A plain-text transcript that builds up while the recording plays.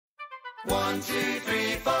1, 2,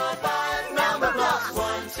 3, 4, 5. Number blocks.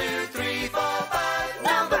 1, 2, 3, 4, 5.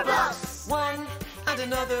 Number blocks. 1 and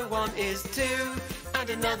another 1 is 2, and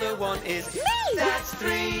another 1 is me. That's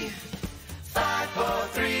 3. 5, 4,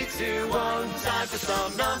 3, 2, 1. Time for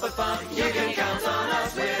some number fun. You can count on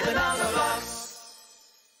us with the number blocks.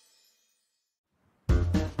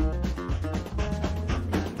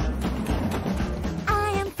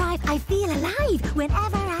 I feel alive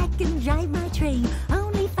whenever I can drive my train.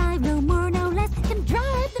 Only 5, no more, no less, can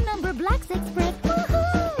drive the Numberblocks Express.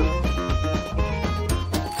 Woohoo!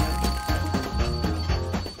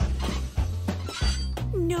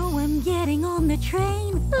 No, I'm getting on the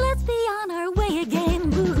train. Let's be on our way again.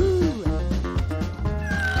 Woohoo!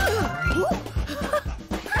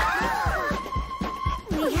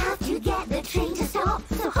 We have to get the train to stop.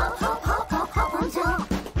 So hop, hop, hop, hop, hop on top.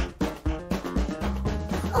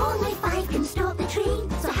 Only 5 can stop the train,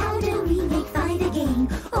 so how do we make 5 again?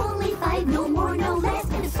 Only 5, no more, no less,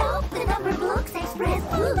 can stop the Numberblocks Express.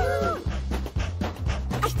 Woohoo!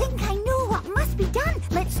 I think I know what must be done.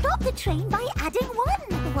 Let's stop the train by adding 1.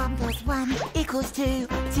 1 plus 1 equals 2.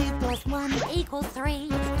 2 plus 1 equals 3.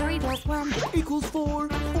 3 plus 1 equals 4.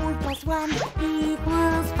 4 plus 1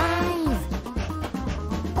 equals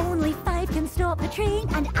 5. Only 5 can stop the train,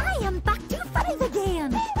 and I am back to 5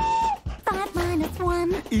 again. 5 minus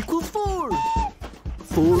 1 equals 4.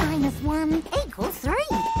 4 minus 1 equals 3.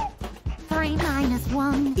 3 minus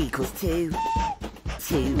 1 equals 2.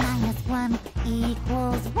 2 minus 1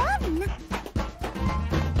 equals 1.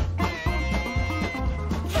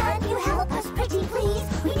 Can you help us, pretty please?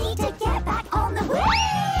 We need to get back on the way.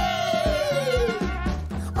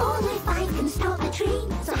 Only 5 can stop the train,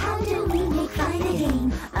 so how do we make 5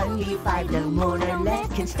 again? Only 5, no more, no less,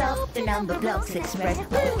 can stop the Numberblocks Express.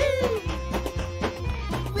 Woohoo!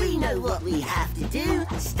 We know what we have to do.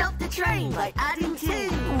 Stop the train by adding 2.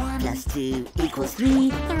 1 plus 2 equals 3.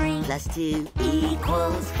 3 Plus 2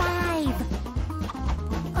 equals 5.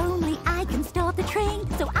 Only I can stop the train,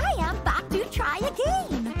 so I am back to try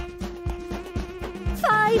again.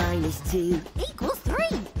 5 minus 2 equals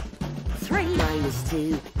 3. 3 minus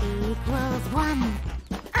 2 equals 1.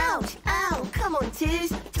 Ouch! Ow! Come on,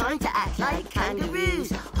 twos. Time to act like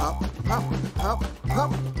kangaroos. Hop, hop, hop,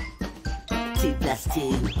 hop. 2 plus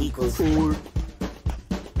 2 equals 4.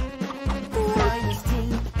 4 minus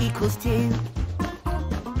 2 equals 2.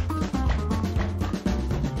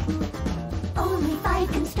 Only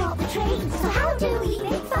 5 can stop the train, so how do we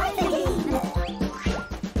make 5 again?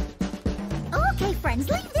 Okay, friends,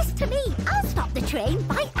 leave this to me. I'll stop the train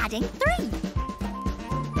by adding 3.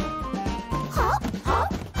 Hop,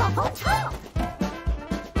 hop, hop on top.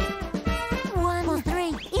 1 plus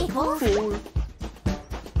 3 equals 4.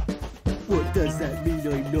 What does that mean?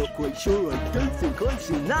 I'm not quite sure. I don't think I've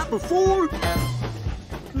seen that before.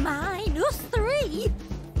 minus 3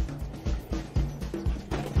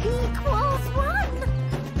 equals 1.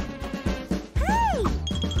 Hey!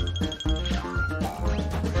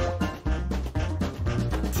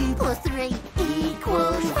 2 plus 3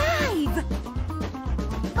 Equals 5.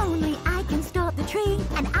 Only I can stop the train,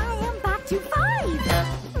 and I am back to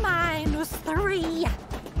 5. Minus 3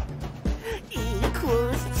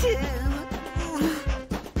 equals 2.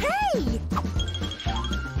 Hey!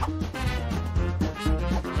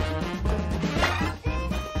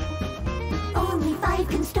 Only 5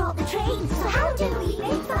 can stop the train, so how do we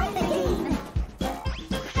make 5 again?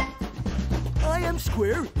 I am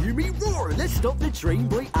square, hear me roar. Let's stop the train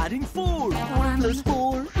by adding 4. 1 plus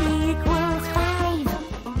 4 equals 5.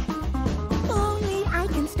 Only I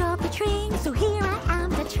can stop the train, so here I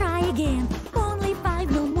am to try again. Only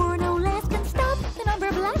 5, no more, no less, can stop the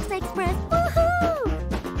Numberblocks Express. Woohoo!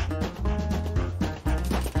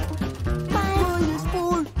 5 minus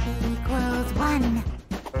 4 equals 1.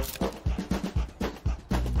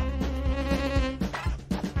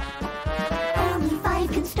 Only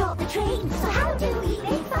 5 can stop the train, so how do we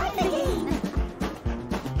make 5 again?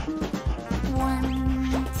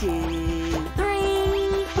 1, 2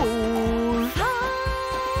 3, 4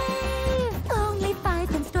 5. Only 5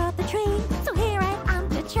 can stop the train, so here I am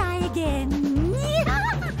to try again.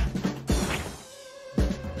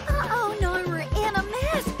 Uh-oh, no, we're in a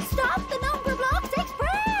mess. Stop the Numberblocks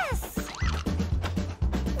Express.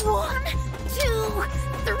 1, 2,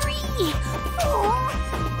 3, 4,